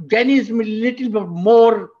 Jainism is a little bit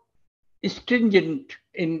more stringent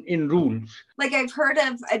in rules. Like I've heard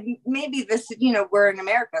of, maybe this, we're in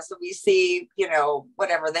America, so we see,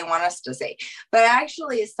 whatever they want us to say. But I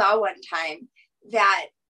actually saw one time that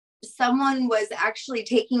someone was actually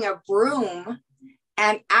taking a broom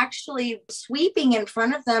and actually sweeping in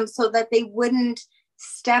front of them so that they wouldn't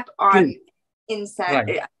step on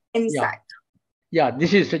insect. Yeah,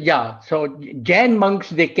 this is, so Jain monks,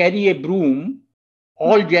 they carry a broom,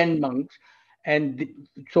 all Jain monks, and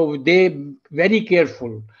so they very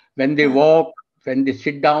careful when they walk, when they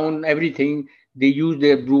sit down, everything, they use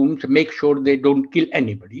their brooms to make sure they don't kill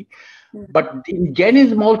anybody. But in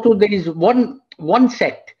Jainism also, there is one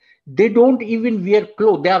sect, they don't even wear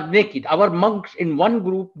clothes, they are naked. Our monks in one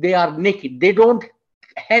group, they are naked. They don't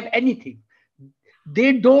have anything.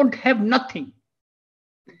 They don't have nothing.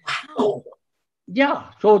 Wow.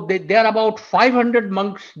 Yeah, so there are about 500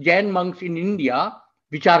 monks, Jain monks in India,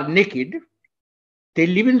 which are naked. They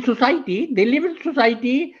live in society. They live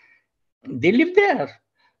there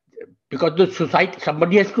because the society,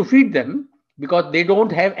 somebody has to feed them because they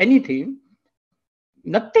don't have anything,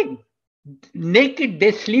 nothing. Naked,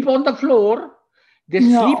 they sleep on the floor.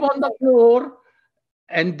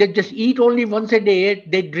 And they just eat only once a day.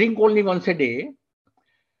 They drink only once a day.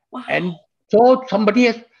 Wow. And so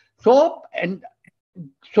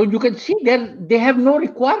so you can see they have no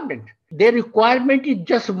requirement. Their requirement is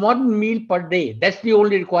just one meal per day. That's the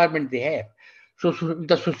only requirement they have. So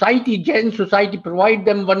the society, Jain society, provide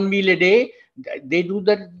them one meal a day. They do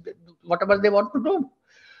that, whatever they want to do.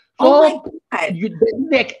 So, that's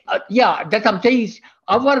what I'm saying.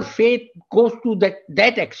 Our faith goes to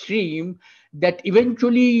that extreme that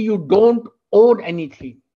eventually you don't own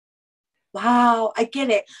anything. Wow, I get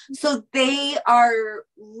it. So they are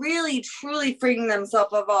really, truly freeing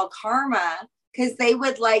themselves of all karma because they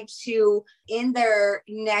would like to, in their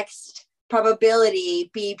next probability,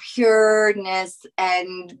 be pureness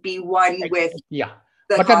and be one with. Yeah.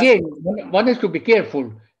 But again, one has to be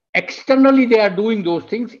careful. Externally, they are doing those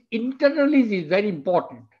things. Internally, is very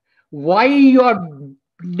important. Why you are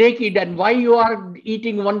naked and why you are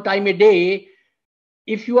eating one time a day,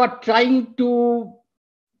 if you are trying to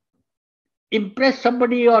impress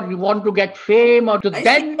somebody or you want to get fame,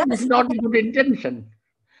 then it's not a good intention.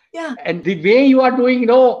 Yeah. And the way you are doing, you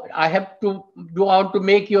want to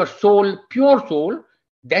make your soul pure soul.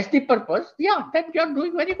 That's the purpose. Yeah, then you are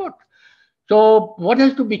doing very good. So one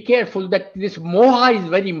has to be careful that this moha is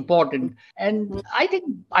very important. And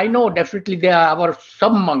I know definitely there are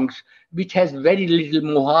some monks, which has very little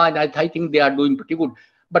moha, and I think they are doing pretty good.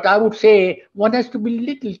 But I would say one has to be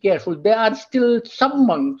little careful. There are still some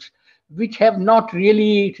monks which have not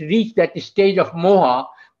really reached that stage of moha.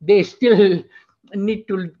 They still need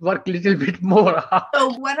to work a little bit more. So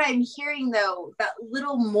what I'm hearing, though, that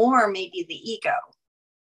little more may be the ego.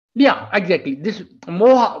 Yeah, exactly. This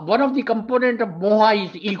moha, one of the component of moha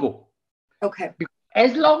is ego. Okay.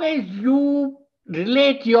 As long as you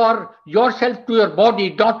relate yourself to your body,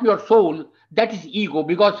 not your soul, that is ego.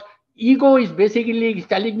 Because ego is basically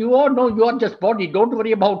telling you, oh no, you are just body. Don't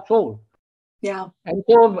worry about soul. Yeah. And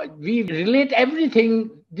so we relate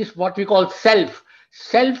everything, this what we call self.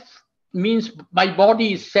 Self means my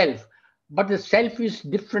body is self, but the self is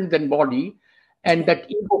different than body, and that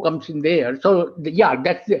ego comes in there. So yeah,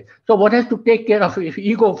 that's it. So one has to take care of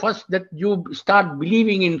ego first, that you start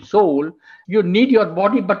believing in soul. You need your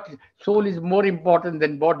body, but soul is more important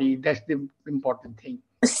than body. That's the important thing.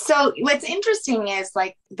 So what's interesting is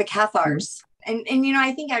like the Cathars, and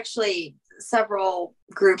I think actually several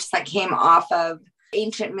groups that came off of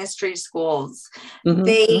ancient mystery schools,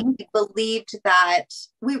 they believed that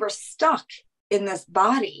we were stuck in this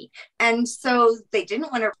body. And so they didn't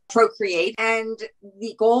want to procreate. And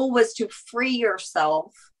the goal was to free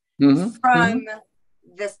yourself from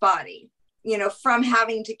this body, from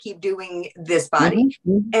having to keep doing this body.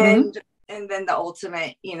 And then the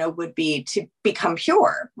ultimate, would be to become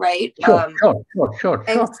pure, right? Sure.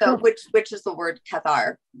 And so, which is the word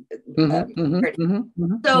Cathar.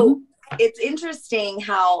 So it's interesting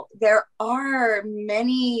how there are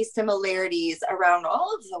many similarities around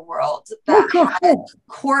all of the world that have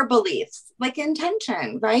core beliefs, like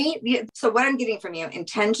intention, right? So what I'm getting from you,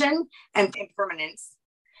 intention and impermanence.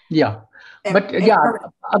 Yeah. But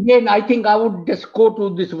again, I think I would just go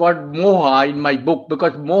to this word moha in my book,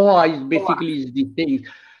 because moha is basically these things.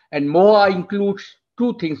 And moha includes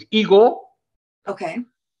two things: ego. Okay.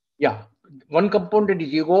 Yeah. One component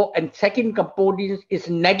is ego, and second component is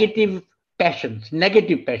negative passions,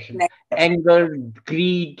 anger,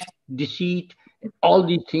 greed, deceit, all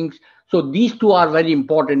these things. So these two are very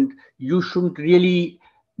important. You shouldn't really,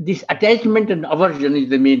 this attachment and aversion is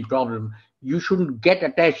the main problem. You shouldn't get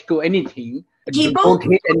attached to anything. People? Don't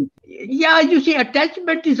hate anything. Yeah, you see,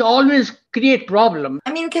 attachment is always create problem.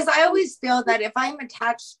 I mean, because I always feel that if I'm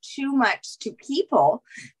attached too much to people,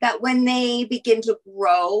 that when they begin to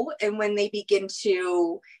grow and when they begin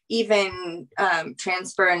to even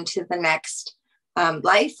transfer into the next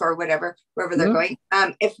life or whatever, wherever they're going,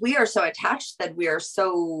 if we are so attached that we are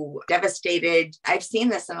so devastated, I've seen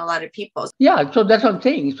this in a lot of people. Yeah, so that's what I'm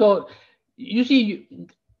saying. So you see,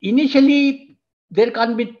 initially, there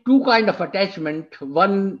can be two kinds of attachment.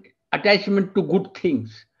 One, attachment to good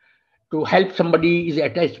things. To help somebody is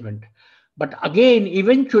attachment. But again,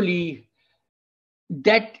 eventually,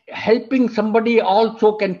 that helping somebody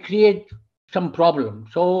also can create some problem.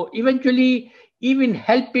 So eventually, even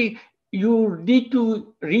helping, you need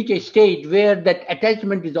to reach a stage where that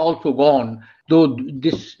attachment is also gone. Though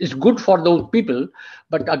this is good for those people,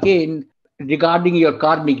 but again, regarding your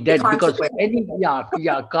karmic debt, because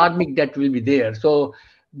karmic debt will be there. So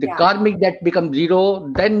the karmic debt becomes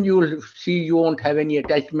zero, then you'll see you won't have any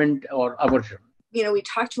attachment or aversion. We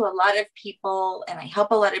talk to a lot of people and I help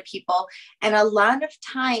a lot of people. And a lot of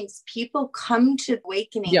times people come to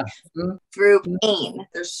awakening through pain.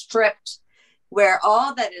 They're stripped, where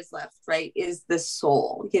all that is left, right, is the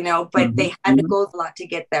soul, but they had to go a lot to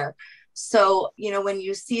get there. So, when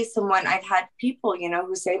you see someone, I've had people,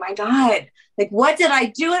 who say, my God, like, what did I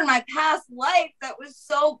do in my past life that was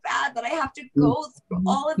so bad that I have to go through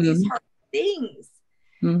all of these hard things?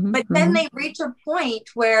 But then they reach a point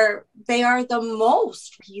where they are the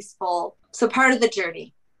most peaceful. So part of the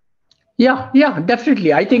journey. Yeah,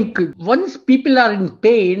 definitely. I think once people are in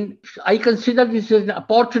pain, I consider this as an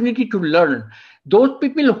opportunity to learn. Those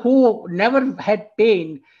people who never had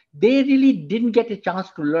pain, they really didn't get a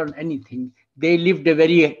chance to learn anything. They lived a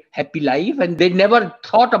very happy life and they never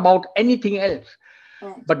thought about anything else.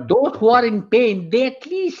 But those who are in pain, they at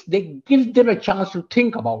least, they give them a chance to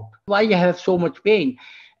think about why I have so much pain.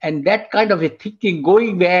 And that kind of a thinking,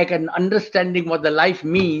 going back and understanding what the life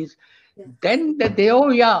means, then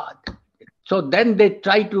so then they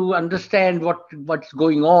try to understand what's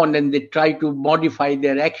going on and they try to modify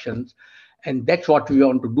their actions. And that's what we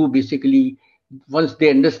want to do, basically. Once they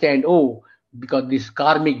understand, because this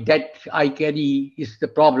karmic debt I carry is the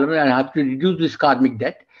problem and I have to reduce this karmic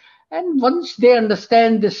debt. And once they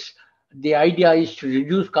understand this, the idea is to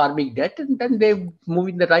reduce karmic debt, and then they move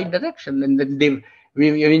in the right direction. And then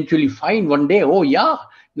we eventually find one day,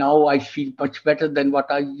 now I feel much better than what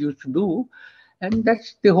I used to do. And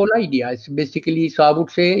that's the whole idea. It's basically, so I would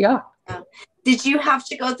say, Yeah. Did you have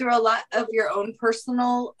to go through a lot of your own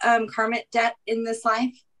personal karmic debt in this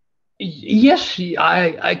life? Yes,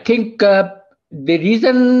 I think the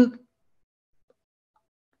reason,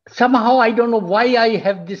 somehow I don't know why I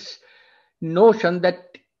have this notion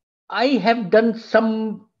that I have done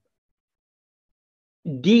some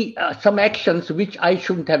actions which I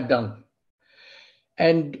shouldn't have done.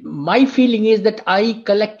 And my feeling is that I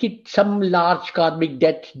collected some large karmic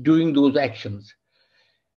debt doing those actions.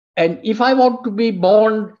 And if I want to be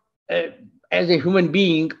born uh, as a human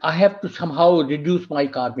being, I have to somehow reduce my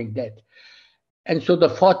karmic debt. And so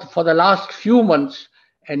for the last few months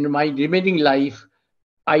and my remaining life,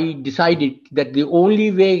 I decided that the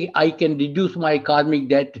only way I can reduce my karmic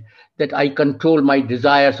debt, that I control my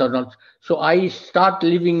desires or not. So I start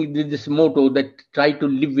living with this motto that try to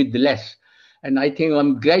live with less. And I think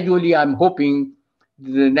I'm hoping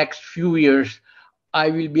the next few years, I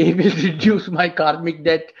will be able to reduce my karmic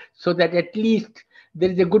debt so that at least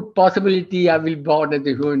there is a good possibility I will be born as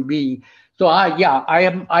a human being. So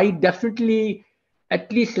I definitely,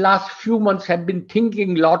 at least last few months, have been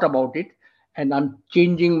thinking a lot about it, and I'm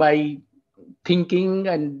changing my thinking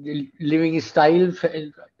and living style.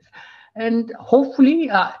 And hopefully,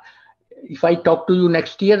 if I talk to you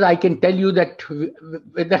next year, I can tell you that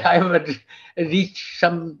whether I have reached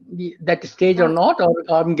that stage or not, or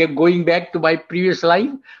I'm going back to my previous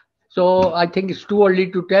life. So I think it's too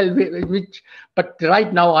early to tell which. But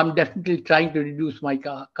right now, I'm definitely trying to reduce my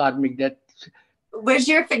karmic debt. Is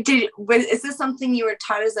this something you were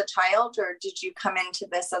taught as a child, or did you come into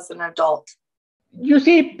this as an adult? You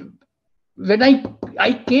see, when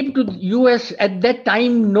I came to the US at that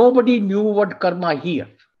time, nobody knew what karma here.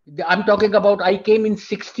 I'm talking about I came in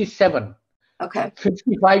 67, okay,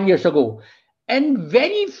 55 years ago. And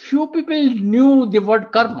very few people knew the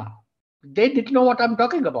word karma. They didn't know what I'm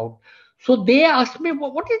talking about. So they asked me,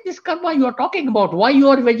 what is this karma you are talking about? Why you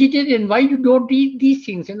are vegetarian? Why you don't eat these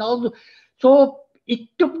things? And all. So it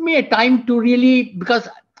took me a time to really, because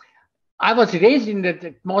I was raised in that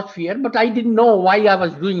atmosphere, but I didn't know why I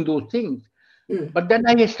was doing those things. But then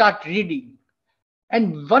I start reading.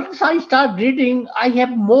 And once I start reading, I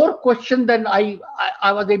have more questions than I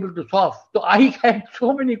was able to solve. So I had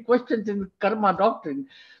so many questions in karma doctrine.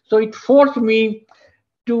 So it forced me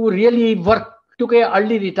to really took a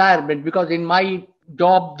early retirement, because in my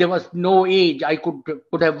job, there was no age. I could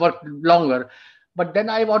have worked longer. But then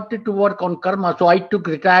I wanted to work on karma. So I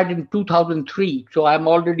retired in 2003. So I'm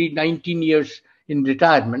already 19 years in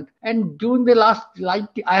retirement. And during the last life,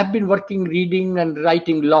 I have been working, reading and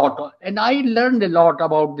writing a lot. And I learned a lot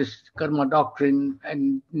about this karma doctrine.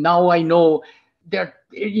 And now I know that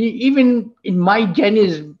even in my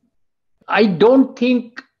Jainism, I don't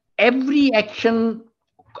think every action,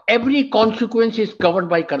 every consequence is covered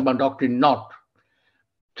by karma doctrine. Not.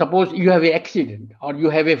 Suppose you have an accident, or you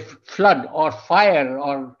have a flood or fire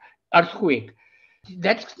or earthquake.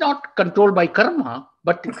 That's not controlled by karma,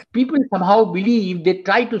 but people somehow believe, they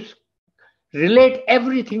try to relate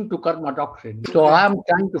everything to karma doctrine. So I'm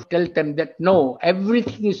trying to tell them that no,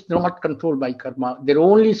 everything is not controlled by karma. There are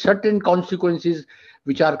only certain consequences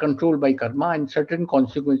which are controlled by karma, and certain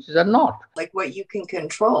consequences are not. Like what you can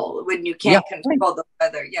control when you can't control the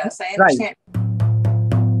weather. Yes, I understand. Right.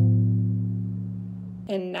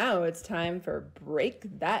 And now it's time for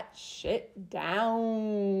Break That Shit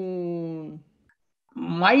Down.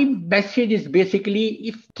 My message is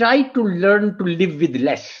basically, try to learn to live with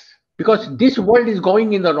less, because this world is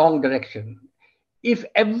going in the wrong direction. If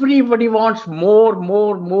everybody wants more,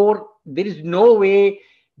 there is no way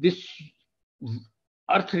this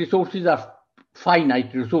earth resources are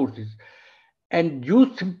finite resources. And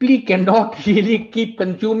you simply cannot really keep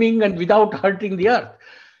consuming and without hurting the earth.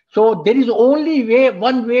 So there is only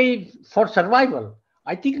one way for survival.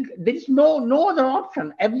 I think there is no other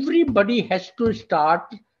option. Everybody has to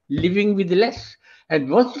start living with less. And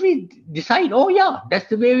once we decide, oh yeah, that's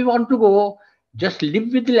the way we want to go, just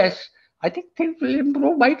live with less, I think things will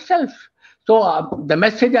improve by itself. So the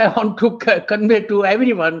message I want to convey to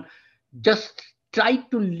everyone, just try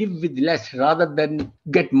to live with less rather than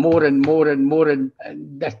get more and more and more. And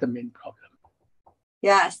that's the main problem.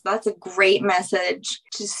 Yes, that's a great message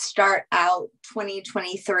to start out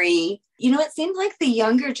 2023. You know, it seems like the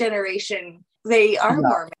younger generation, they are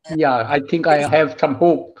more. Yeah, I think I have some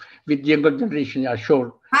hope with younger generation. Yeah,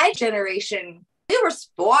 sure. My generation, they were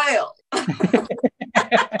spoiled.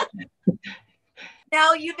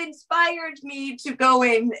 Now you've inspired me to go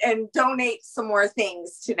in and donate some more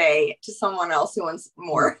things today to someone else who wants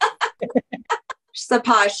more.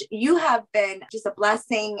 Subhash, you have been just a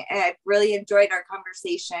blessing, and I've really enjoyed our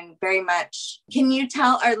conversation very much. Can you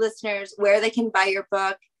tell our listeners where they can buy your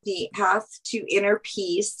book the path to inner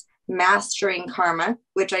peace, mastering karma,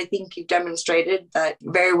 which I think you've demonstrated that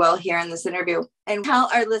very well here in this interview, and tell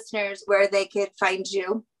our listeners where they could find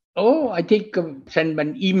you. Oh, I think send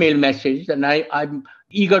an email message, and I'm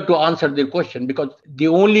eager to answer their question, because the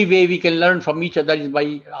only way we can learn from each other is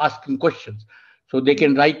by asking questions. So they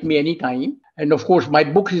can write me anytime. And of course, my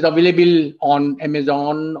book is available on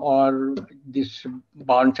Amazon or this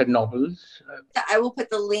Barnes and Nobles. I will put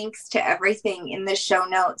the links to everything in the show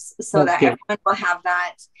notes so that everyone will have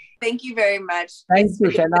that. Thank you very much. Thank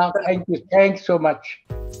you, Shanna. Thank you. Thanks so much.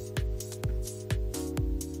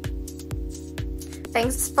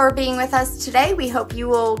 Thanks for being with us today. We hope you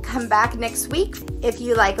will come back next week. If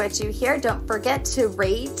you like what you hear, don't forget to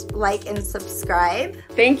rate, like, and subscribe.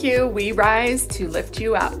 Thank you. We rise to lift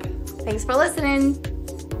you up. Thanks for listening.